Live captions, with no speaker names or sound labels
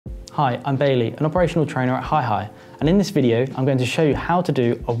Hi, I'm Bailey, an operational trainer at HiHi, and in this video I'm going to show you how to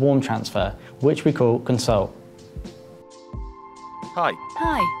do a warm transfer, which we call consult. Hi.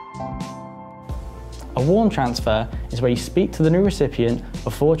 Hi. A warm transfer is where you speak to the new recipient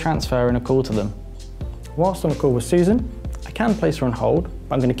before transferring a call to them. Whilst on a call with Susan, I can place her on hold,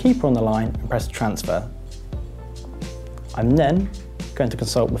 but I'm going to keep her on the line and press transfer. I'm then going to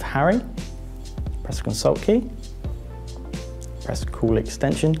consult with Harry, press the consult key, press call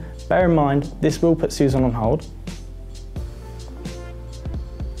extension. Bear in mind, this will put Susan on hold.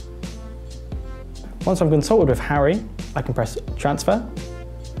 Once I've consulted with Harry, I can press transfer.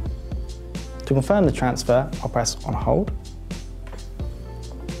 To confirm the transfer, I'll press on hold.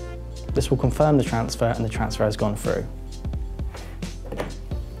 This will confirm the transfer and the transfer has gone through.